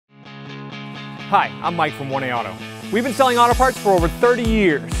Hi, I'm Mike from 1A Auto. We've been selling auto parts for over 30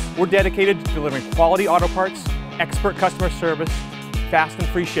 years. We're dedicated to delivering quality auto parts, expert customer service, fast and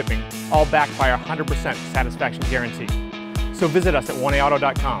free shipping, all backed by our 100% satisfaction guarantee. So visit us at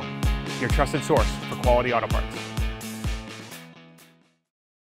 1aauto.com, your trusted source for quality auto parts.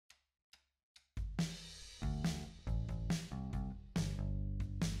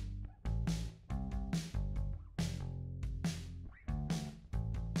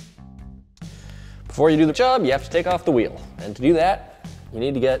 Before you do the job, you have to take off the wheel. And to do that, you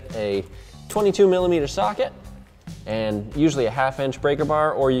need to get a 22mm socket and usually a 1/2-inch breaker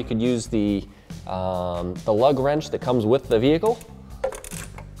bar, or you could use the lug wrench that comes with the vehicle.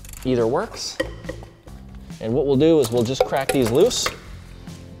 Either works. And what we'll do is we'll just crack these loose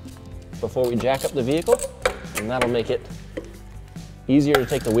before we jack up the vehicle, and that'll make it easier to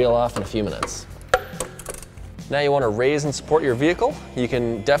take the wheel off in a few minutes. Now you want to raise and support your vehicle. You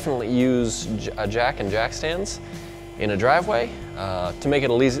can definitely use a jack and jack stands in a driveway. To make it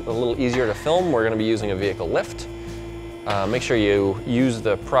a little easier to film, we're going to be using a vehicle lift. Make sure you use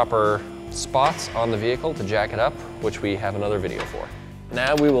the proper spots on the vehicle to jack it up, which we have another video for.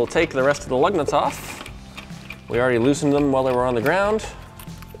 Now we will take the rest of the lug nuts off. We already loosened them while they were on the ground,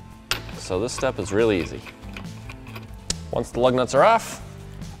 so this step is really easy. Once the lug nuts are off,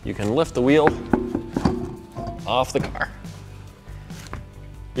 you can lift the wheel off the car.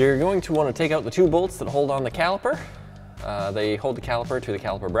 You're going to want to take out the 2 bolts that hold on the caliper. They hold the caliper to the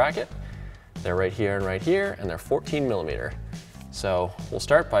caliper bracket. They're right here, and they're 14mm. So we'll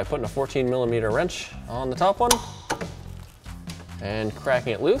start by putting a 14mm wrench on the top one and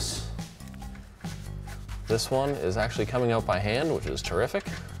cracking it loose. This one is actually coming out by hand, which is terrific.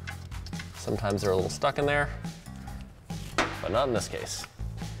 Sometimes they're a little stuck in there, but not in this case.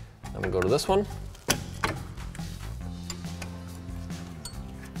 Then we go to this one.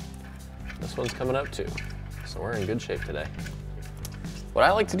 This one's coming out too, so we're in good shape today. What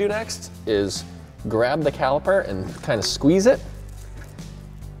I like to do next is grab the caliper and kind of squeeze it.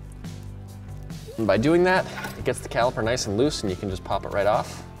 And by doing that, it gets the caliper nice and loose and you can just pop it right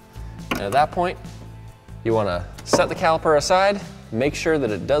off. And at that point, you want to set the caliper aside, make sure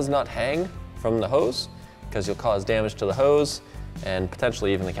that it does not hang from the hose, because you'll cause damage to the hose and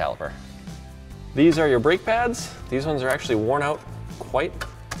potentially even the caliper. These are your brake pads. These ones are actually worn out quite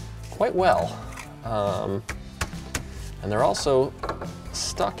well. And they're also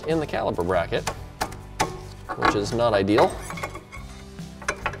stuck in the caliper bracket, which is not ideal.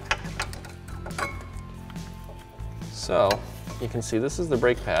 So you can see this is the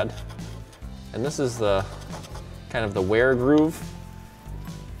brake pad, and this is the kind of the wear groove.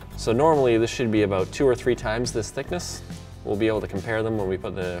 So normally this should be about 2 or 3 times this thickness. We'll be able to compare them when we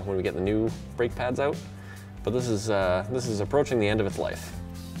get the new brake pads out. But this is approaching the end of its life.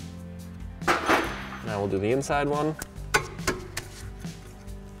 Now we'll do the inside one.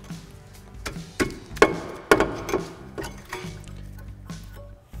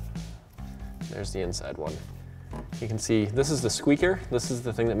 There's the inside one. You can see this is the squeaker. This is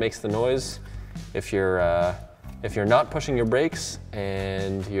the thing that makes the noise. If you're not pushing your brakes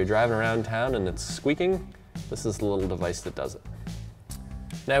and you're driving around town and it's squeaking, this is the little device that does it.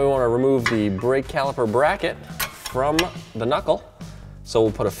 Now we want to remove the brake caliper bracket from the knuckle. So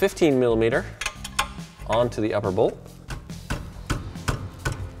we'll put a 15mm onto the upper bolt,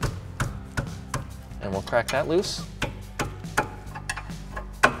 and we'll crack that loose.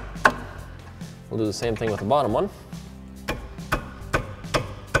 We'll do the same thing with the bottom one.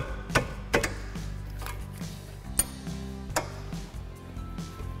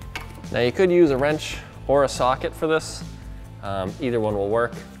 Now you could use a wrench or a socket for this. Either one will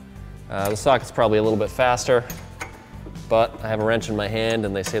work. The socket's probably a little bit faster, but I have a wrench in my hand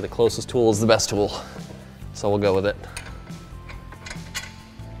and they say the closest tool is the best tool. So we'll go with it.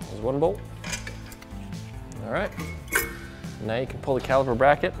 There's one bolt. All right. Now you can pull the caliper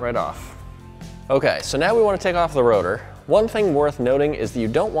bracket right off. Okay, so now we want to take off the rotor. One thing worth noting is that you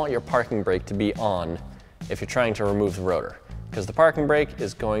don't want your parking brake to be on if you're trying to remove the rotor, because the parking brake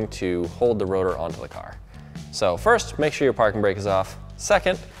is going to hold the rotor onto the car. So first, make sure your parking brake is off.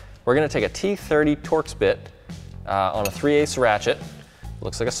 Second, we're going to take a T30 Torx bit on a 3/8 ratchet.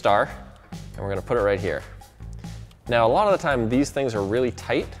 Looks like a star, and we're going to put it right here. Now, a lot of the time, these things are really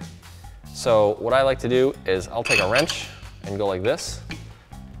tight. So what I like to do is I'll take a wrench and go like this,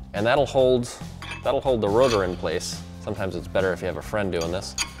 and that'll hold the rotor in place. Sometimes it's better if you have a friend doing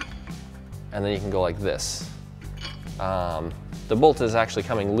this. And then you can go like this. The bolt is actually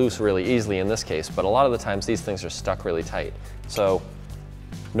coming loose really easily in this case, but a lot of the times these things are stuck really tight. So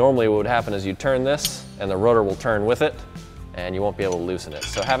normally what would happen is you turn this and the rotor will turn with it, and you won't be able to loosen it.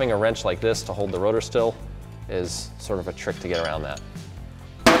 So having a wrench like this to hold the rotor still is sort of a trick to get around that.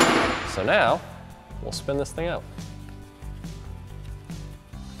 So now, we'll spin this thing out.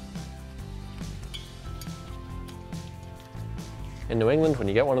 In New England, when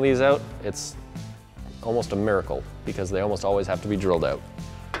you get one of these out, it's almost a miracle because they almost always have to be drilled out.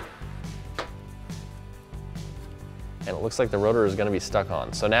 And it looks like the rotor is going to be stuck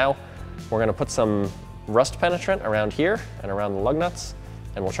on. So now we're going to put some rust penetrant around here and around the lug nuts,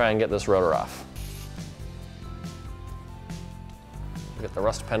 and we'll try and get this rotor off. Get the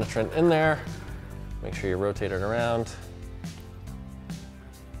rust penetrant in there. Make sure you rotate it around.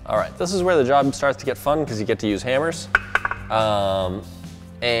 All right, this is where the job starts to get fun because you get to use hammers.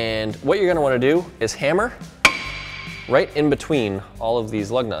 And what you're gonna wanna do is hammer right in between all of these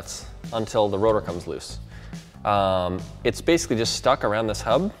lug nuts until the rotor comes loose. It's basically just stuck around this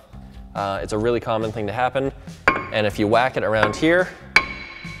hub. It's a really common thing to happen. And if you whack it around here,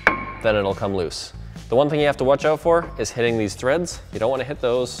 then it'll come loose. The one thing you have to watch out for is hitting these threads. You don't want to hit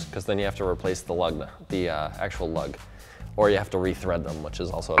those because then you have to replace the lug, the actual lug, or you have to rethread them, which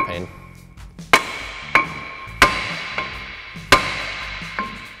is also a pain.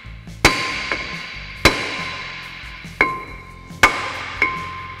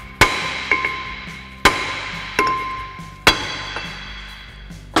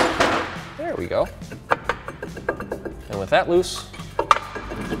 There we go. And with that loose,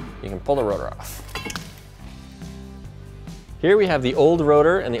 you can pull the rotor off. Here we have the old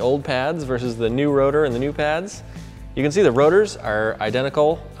rotor and the old pads versus the new rotor and the new pads. You can see the rotors are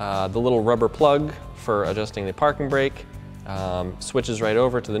identical. The little rubber plug for adjusting the parking brake switches right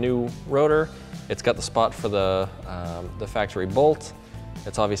over to the new rotor. It's got the spot for the factory bolt.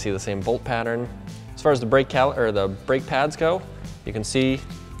 It's obviously the same bolt pattern. As far as the brake pads go, you can see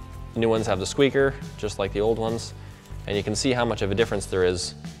the new ones have the squeaker, just like the old ones. And you can see how much of a difference there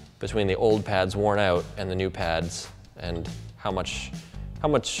is between the old pads worn out and the new pads, and how much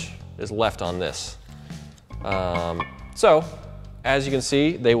is left on this. So, as you can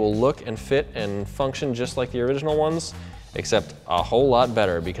see, they will look and fit and function just like the original ones, except a whole lot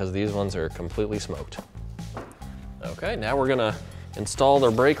better because these ones are completely smoked. Okay, now we're gonna install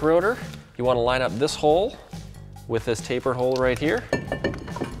the brake rotor. You wanna line up this hole with this taper hole right here.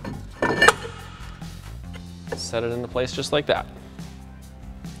 Set it into place just like that.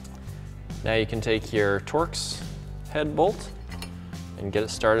 Now you can take your Torx head bolt and get it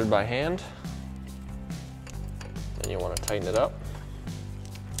started by hand. Then you want to tighten it up.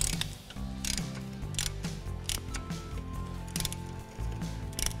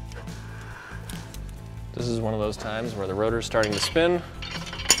 This is one of those times where the rotor is starting to spin,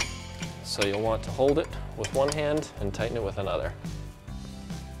 so you'll want to hold it with one hand and tighten it with another.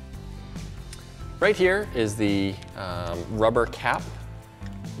 Right here is the rubber cap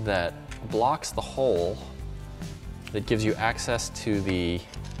that blocks the hole that gives you access to the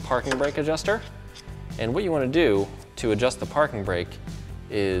parking brake adjuster. And what you want to do to adjust the parking brake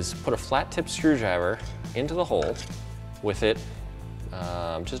is put a flat tip screwdriver into the hole with it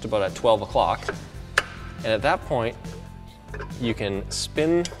just about at 12 o'clock. And at that point, you can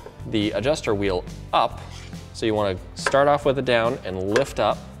spin the adjuster wheel up. So you want to start off with it down and lift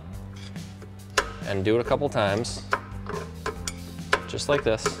up and do it a couple times, just like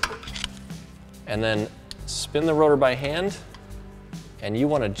this. And then spin the rotor by hand, and you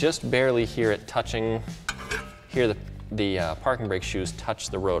want to just barely hear it touching, hear the parking brake shoes touch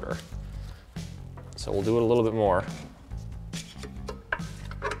the rotor. So we'll do it a little bit more.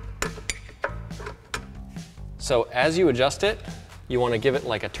 So as you adjust it, you want to give it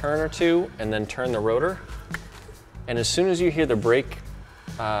like a turn or two and then turn the rotor. And as soon as you hear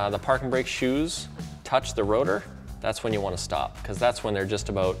the parking brake shoes touch the rotor, that's when you want to stop, because that's when they're just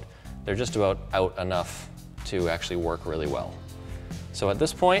about out enough to actually work really well. So at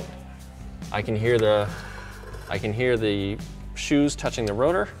this point, I can hear the shoes touching the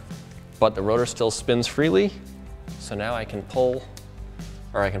rotor, but the rotor still spins freely. So now I can pull,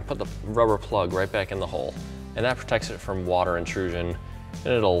 or I can put the rubber plug right back in the hole, and that protects it from water intrusion,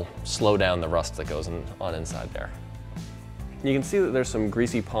 and it'll slow down the rust that goes on inside there. You can see that there's some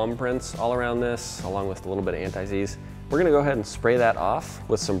greasy palm prints all around this, along with a little bit of anti-seize. We're gonna go ahead and spray that off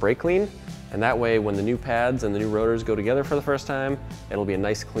with some brake clean, and that way when the new pads and the new rotors go together for the first time, it'll be a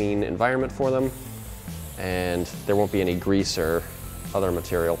nice clean environment for them, and there won't be any grease or other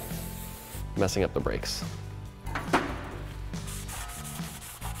material messing up the brakes.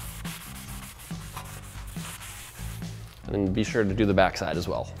 And then be sure to do the backside as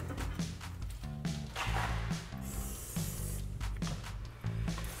well.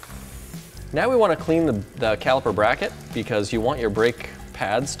 Now we want to clean the caliper bracket because you want your brake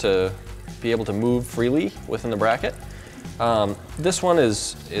pads to be able to move freely within the bracket. This one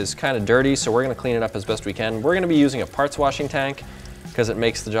is kind of dirty, so we're going to clean it up as best we can. We're going to be using a parts washing tank because it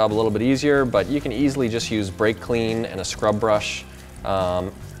makes the job a little bit easier, but you can easily just use brake clean and a scrub brush.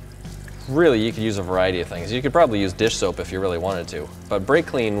 Really, you could use a variety of things. You could probably use dish soap if you really wanted to, but brake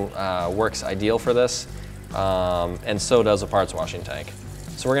clean works ideal for this, and so does a parts washing tank.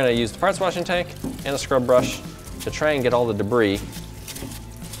 So we're going to use the parts washing tank and a scrub brush to try and get all the debris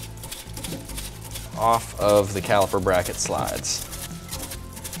off of the caliper bracket slides.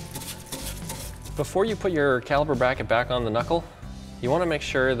 Before you put your caliper bracket back on the knuckle, you want to make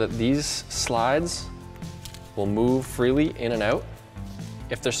sure that these slides will move freely in and out.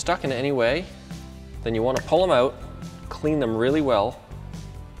 If they're stuck in any way, then you want to pull them out, clean them really well,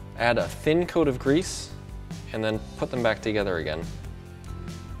 add a thin coat of grease, and then put them back together again.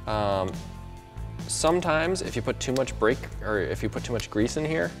 Sometimes if you put too much if you put too much grease in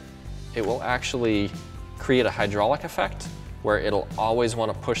here, it will actually create a hydraulic effect where it'll always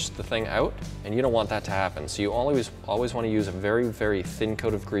want to push the thing out, and you don't want that to happen. So you always want to use a very, very thin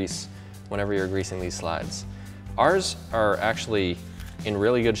coat of grease whenever you're greasing these slides. Ours are actually in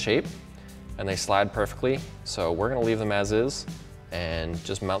really good shape and they slide perfectly, so we're going to leave them as is and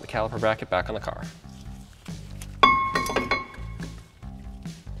just mount the caliper bracket back on the car.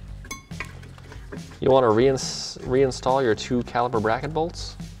 You want to reinstall your 2 caliper bracket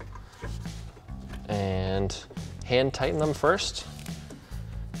bolts and hand tighten them first,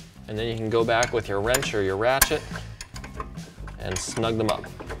 and then you can go back with your wrench or your ratchet and snug them up.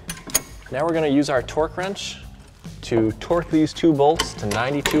 Now we're going to use our torque wrench to torque these 2 bolts to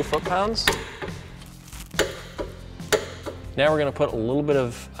 92 foot-pounds. Now we're going to put a little bit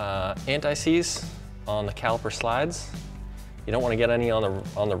of anti-seize on the caliper slides. You don't want to get any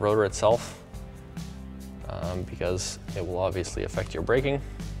on the rotor itself because it will obviously affect your braking.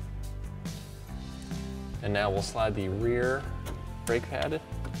 And now we'll slide the rear brake pad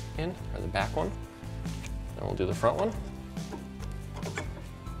in, or the back one, and we'll do the front one.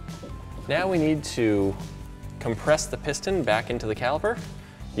 Now we need to compress the piston back into the caliper.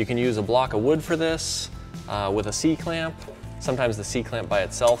 You can use a block of wood for this, with a C-clamp. Sometimes the C-clamp by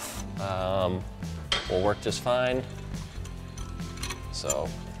itself will work just fine. So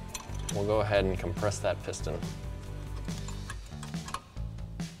we'll go ahead and compress that piston.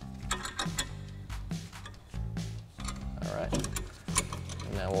 All right,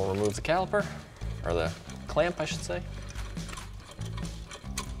 and now we'll remove the caliper, or the clamp, I should say.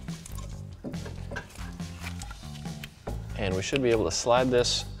 And we should be able to slide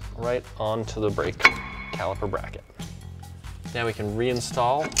this right onto the brake caliper bracket. Now we can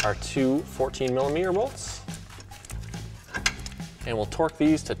reinstall our 2 14mm bolts, and we'll torque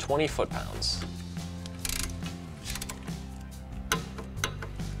these to 20 foot-pounds.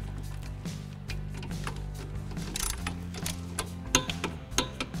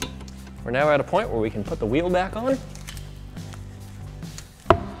 We're now at a point where we can put the wheel back on.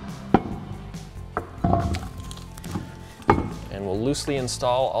 And we'll loosely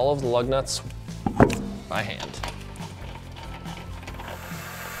install all of the lug nuts by hand.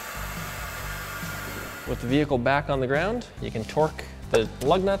 With the vehicle back on the ground, you can torque the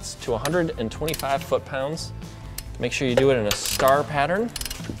lug nuts to 125 foot-pounds. Make sure you do it in a star pattern.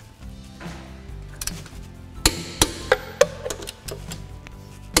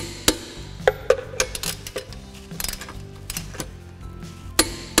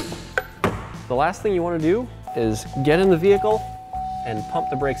 The last thing you want to do is get in the vehicle and pump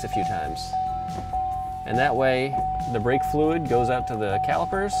the brakes a few times. And that way, the brake fluid goes out to the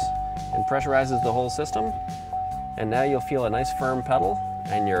calipers and pressurizes the whole system. And now you'll feel a nice firm pedal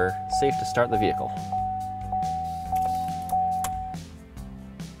and you're safe to start the vehicle.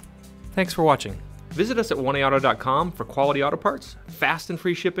 Thanks for watching. Visit us at oneauto.com for quality auto parts, fast and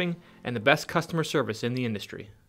free shipping, and the best customer service in the industry.